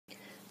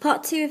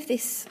Part 2 of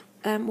this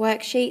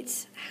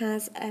worksheet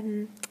has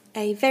a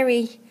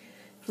very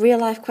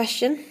real-life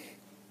question.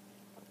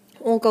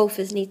 All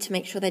golfers need to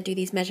make sure they do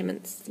these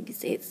measurements.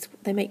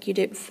 They make you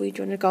do it before you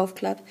join a golf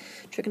club.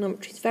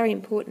 Trigonometry is very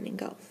important in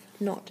golf.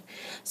 Not.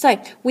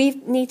 So, we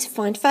need to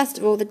find, first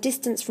of all, the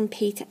distance from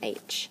P to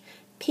H.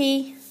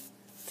 P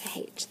to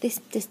H, this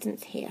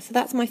distance here. So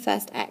that's my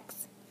first x.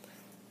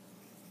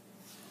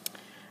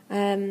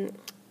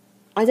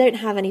 I don't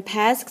have any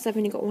pairs because I've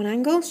only got one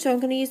angle, so I'm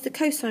going to use the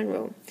cosine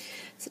rule.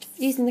 So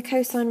using the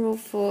cosine rule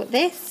for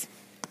this,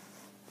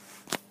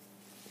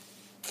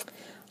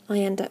 I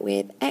end up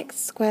with x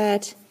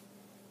squared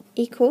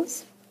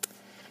equals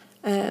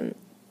h.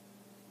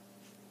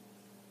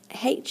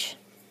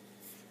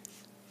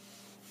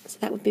 So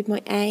that would be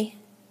my A.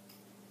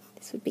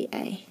 This would be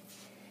A,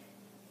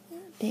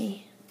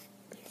 B,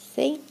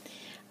 C.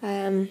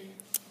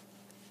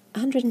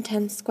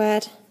 110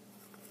 squared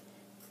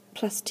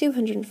plus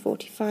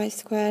 245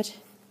 squared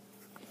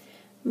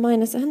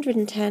minus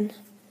 110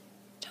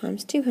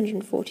 times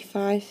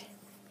 245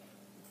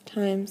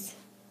 times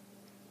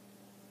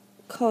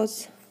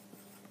cos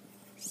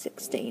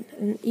 16.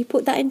 And you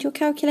put that into your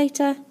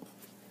calculator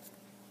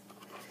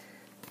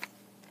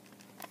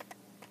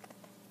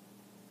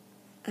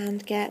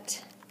and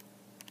get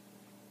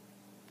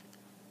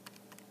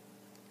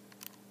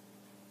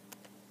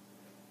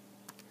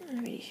I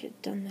really should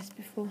have done this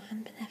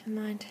beforehand, but never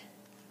mind.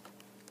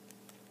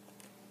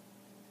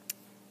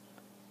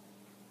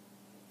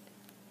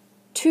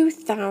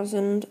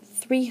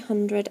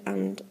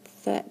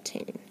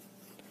 $2,313.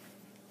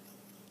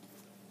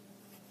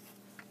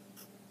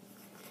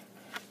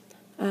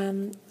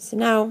 So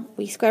now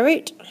we square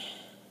root.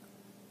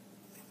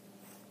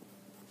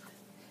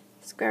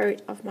 Square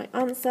root of my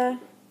answer,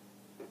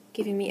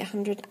 giving me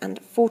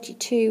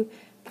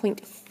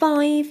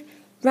 142.5.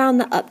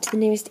 Round that up to the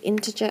nearest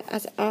integer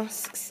as it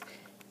asks.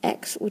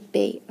 X would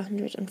be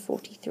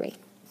 143.